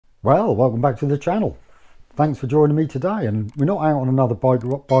Well, welcome back to the channel. Thanks for joining me today, and we're not out on another bike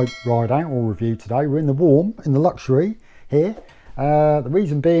ride out or review today. We're in the warm, in the luxury here. The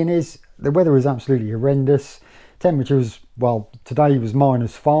reason being is the weather is absolutely horrendous. Temperatures, well, today was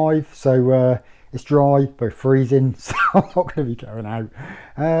 -5, so it's dry but freezing, so I'm not going to be going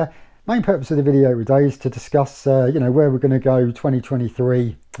out. Main purpose of the video today is to discuss you know, where we're going to go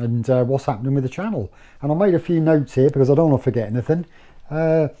 2023 and what's happening with the channel. And I made a few notes here because I don't want to forget anything.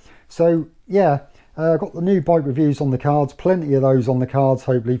 So yeah, got the new bike reviews on the cards, plenty of those on the cards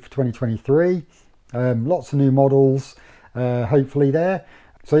hopefully for 2023. Lots of new models hopefully there.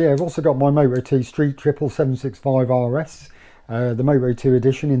 So yeah, I've also got my Moto2 Street Triple 765 RS, the Moto2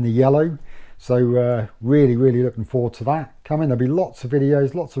 edition in the yellow. So really looking forward to that coming. There'll be lots of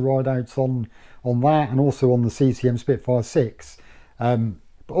videos, lots of ride outs on that, and also on the CCM Spitfire 6.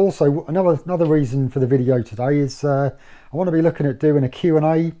 But also another reason for the video today is I want to be looking at doing a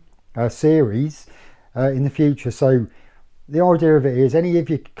Q&A series in the future. So the idea of it is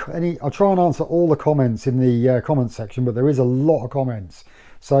I'll try and answer all the comments in the comment section, but there is a lot of comments.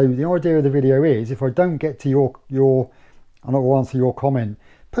 So the idea of the video is, if I don't get to I'm not going to answer your comment,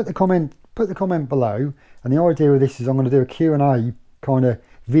 put the comment below. And the idea of this is I'm going to do a Q&A kind of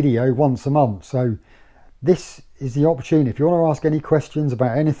video once a month. So this is the opportunity. If you want to ask any questions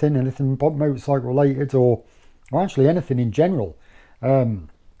about anything motorcycle related, or actually anything in general,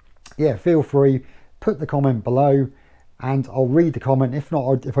 yeah, feel free, put the comment below and I'll read the comment. If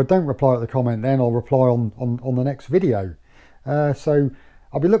not, if I don't reply to the comment, then I'll reply on the next video. So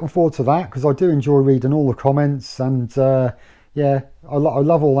I'll be looking forward to that, because I do enjoy reading all the comments, and yeah, I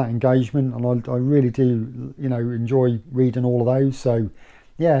love all that engagement, and I really do, you know, enjoy reading all of those. So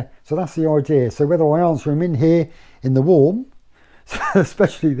yeah, so that's the idea. So whether I answer them in here in the warm,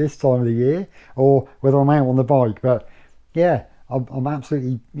 especially this time of the year, or whether I'm out on the bike, but yeah, I'm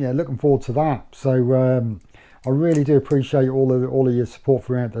absolutely, yeah, looking forward to that. So I really do appreciate all of your support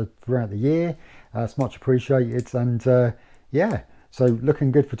throughout the year. It's much appreciated, and yeah, so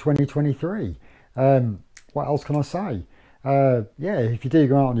looking good for 2023. What else can I say? Yeah, if you do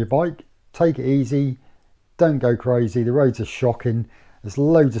go out on your bike, take it easy, don't go crazy. The roads are shocking. There's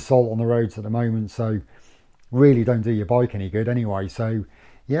loads of salt on the roads at the moment, so really don't do your bike any good anyway. So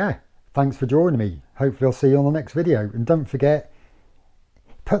yeah, thanks for joining me. Hopefully I'll see you on the next video, and don't forget,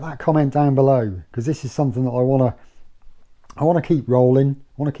 put that comment down below, because this is something that I want to keep rolling.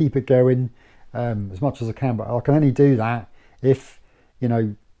 I want to keep it going as much as I can, but I can only do that if, you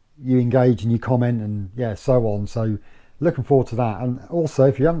know, you engage and you comment, and yeah, so on. So looking forward to that. And also,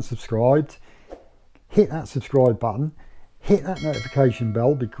 if you haven't subscribed, hit that subscribe button, hit that notification bell.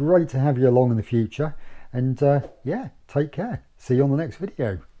 It'd be great to have you along in the future. And yeah, take care. See you on the next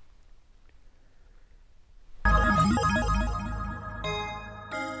video.